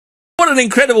an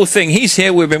incredible thing. He's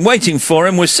here. We've been waiting for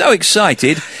him. We're so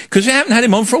excited because we haven't had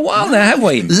him on for a while now, have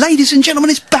we? Ladies and gentlemen,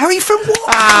 it's Barry from Watford.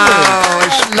 Oh,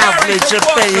 it's lovely to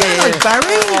be here. Hello,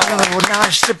 Barry. Oh,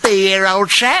 nice to be here, old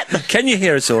chap. Can you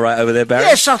hear us all right over there, Barry?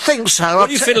 Yes, I think so. What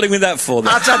are you fiddling with that for,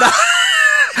 then? I don't know.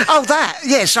 Oh, that?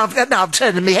 Yes, I'm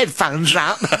turning my headphones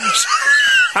up.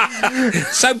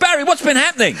 So, Barry, what's been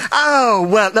happening? Oh,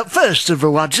 well, look, first of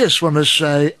all, I just want to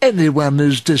say, anyone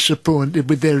who's disappointed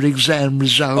with their exam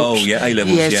results... Oh, yeah,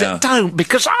 A-levels, yes, yeah. don't,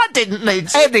 because I didn't need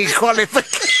any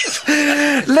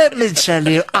qualification. Let me tell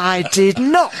you, I did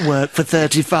not work for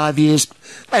 35 years,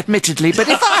 admittedly, but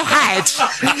if I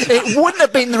had, it wouldn't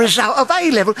have been the result of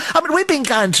A-level. I mean, we've been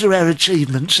going through our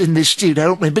achievements in this studio,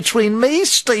 haven't we? Between me,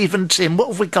 Steve and Tim, what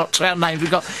have we got to our names?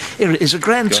 We've got, here it is, a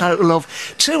grand total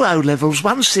of 2 O-levels,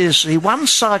 1 CSE, 1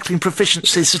 cycling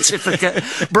proficiency certificate,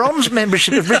 bronze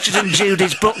membership of Richard and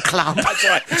Judy's book club. That's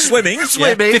right. Swimming.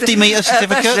 Yeah, 50-metre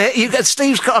certificate. That's it.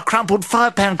 Steve's got a crumpled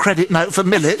 £5 credit note for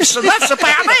millets, so that's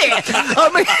about it. I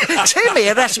mean, Tim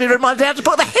here has to be reminded how to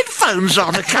put the headphones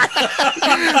on, okay?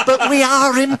 But we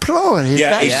are employed.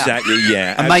 Yeah, exactly,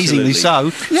 yeah. Amazingly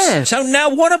absolutely. so. Yeah. So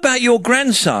now, what about your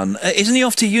grandson? Isn't he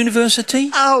off to university?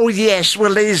 Oh, yes.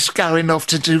 Well, he's going off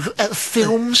to do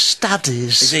film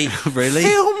studies. Is he? Really?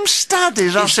 Film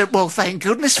studies. I said, well, thank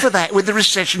goodness for that. With the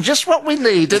recession, just what we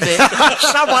need, isn't it?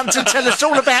 Someone to tell us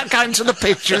all about going to the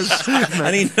pictures.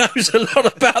 And he knows a lot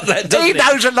about that, doesn't he? He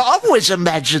knows a lot. I've always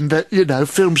imagined that, you know,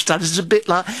 film studies is a bit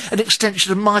like an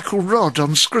extension of Michael Rodd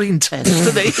on Screen Test,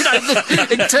 isn't it? You know,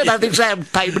 you turn out the exam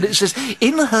paper and it says,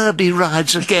 "In Herbie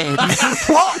rides again."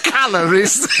 What colour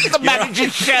is the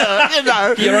manager's shirt, you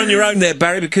know? You're on your own there,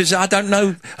 Barry, because I don't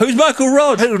know. Who's Michael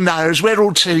Rodd? Who knows? We're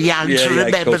all too young to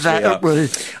remember that, aren't we?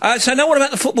 So now what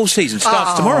about the football season?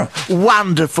 Starts tomorrow.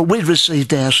 Wonderful. We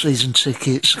received our season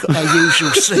tickets, got our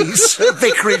usual seats at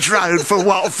Vicarage Road for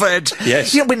Watford.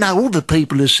 Yes. Yeah, we know all the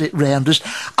people who sit round us.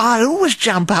 I always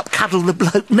jump up, cuddle the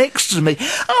bloke next to me.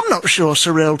 I'm not sure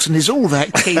Sir Elton is all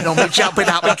that keen on me jumping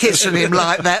up and kissing him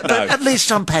like that, but at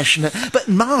least I'm passionate. But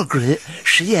Margaret,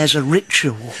 she has a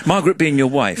ritual. Margaret being your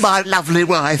wife. My lovely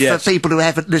wife, Yes. for people who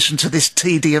haven't listened to this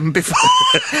tedium before.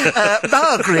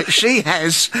 Margaret, she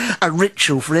has a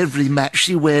ritual for every match.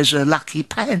 She wears her lucky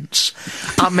pants.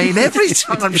 I mean, every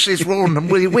time she's worn them,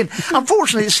 we win.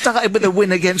 Unfortunately, it started with a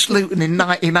win against Luton in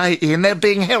 1980, and they're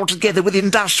being held together with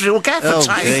industrial gaffer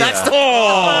tape. dear. That's the...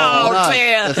 no.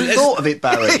 dear. The thought of it,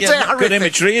 Barry. Yeah, not good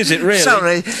imagery, is it, really?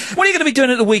 Sorry. What are you going to be doing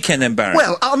at the weekend then, Barry?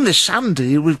 Well, on this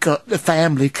Sunday, we've got the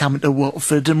family coming to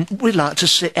Watford, and we like to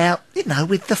sit out, you know,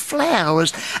 with the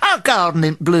flowers. Our garden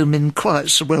ain't blooming quite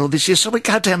so well this year, so we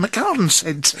go down the garden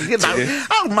centre, you know.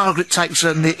 Oh, Margaret takes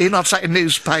her knitting, I'll take a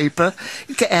newspaper,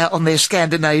 get out on their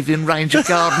Scandinavian range of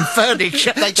garden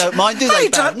furniture. They don't mind, do they, Barry?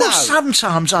 don't. Well, No.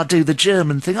 sometimes I do the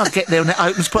German thing. I get there and it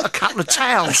opens, put a couple of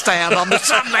towels down on the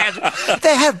sun lounge.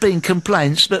 There have been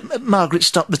complaints, but Margaret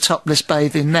stopped the topless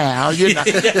bathing now, you know.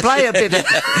 Play a bit of...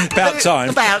 About time.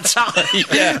 About time.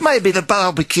 Yeah. Maybe the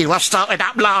barbecue I started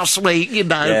up last week, you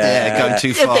know. Yeah, going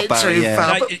too far, a bit Barry, too yeah.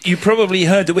 far. Now, you probably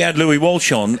heard that we had Louis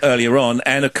Walsh on earlier on,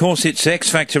 and of course it's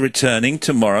Xfactor returning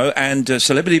tomorrow, and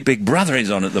Celebrity Big Brother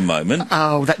is on at the moment.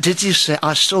 Oh, did you see?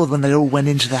 I saw when they all went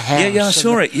into the house. Yeah, I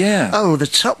saw it, yeah. Oh, the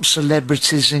top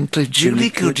celebrities include Julie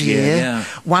Goodyear, yeah.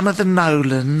 one of the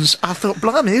Nolans. I thought,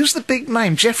 blimey, who's the big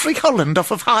name? Jeffrey Holland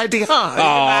off of Heidi High.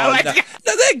 Oh, you know?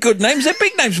 no, they're good names, they're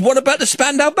big names. What about the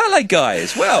Spandau Ballet guy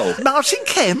as well? Martin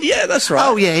Kemp. Yeah, that's right.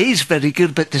 Oh, yeah, he's very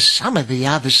good, but there's some of the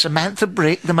others. Samantha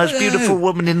Brick, the most beautiful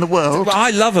woman in the world.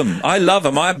 I love them.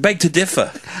 I beg to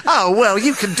differ. Oh, well,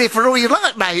 you can differ all you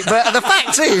like, mate, but the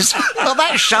fact is, well,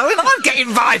 that's showing I get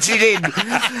invited in.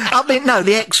 I mean, no,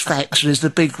 the X Factor is the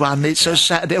big one. It's a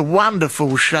Saturday, a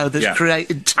wonderful show that's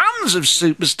created tons of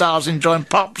superstars enjoying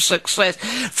pop success,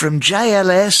 from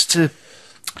JLS to...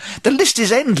 The list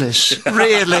is endless,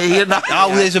 really, you know.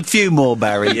 Oh, there's a few more,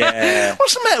 Barry. Yeah.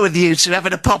 What's the matter with you two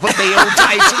having a pop at me all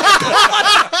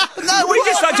day? No, we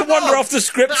just like to wander off the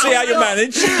script, see how you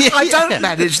manage. I don't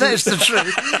manage, that's the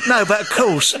truth. No, but of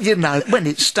course, you know, when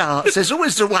it starts, there's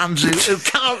always the ones who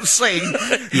can't sing,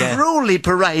 cruelly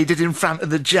paraded in front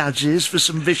of the judges for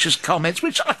some vicious comments,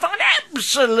 which I find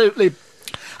absolutely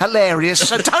hilarious,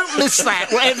 so don't miss that,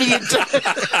 whatever you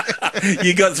do.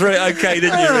 You got through it okay,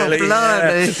 didn't you, really?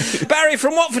 Blimey. Yeah. Barry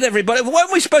from Watford, everybody.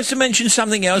 Weren't we supposed to mention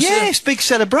something else? Yes, big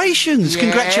celebrations.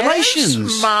 Congratulations.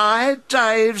 Yes, my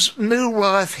Dave's new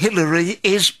wife, Hillary,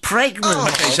 is pregnant.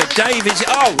 Okay, so Dave is...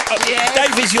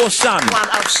 Dave is your son. Well,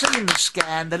 I've seen the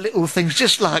scan, the little things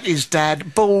just like his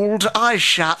dad, bald, eyes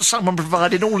shut, someone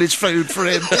providing all his food for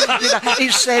him. You know, he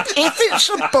said, if it's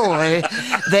a boy,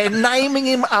 they're naming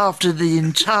him after the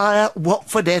entire entire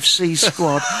Watford FC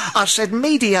squad. I said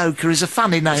mediocre is a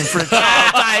funny name for a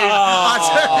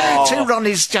child. To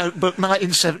Ronnie's joke book,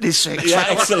 1976. Yeah,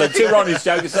 excellent. Two Ronnie's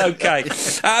jokes. Okay.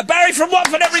 Barry from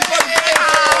Watford, everybody.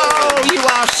 Oh, you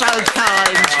are so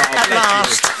kind. At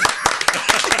last.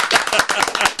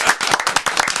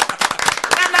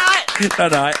 Good night.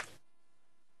 Good night.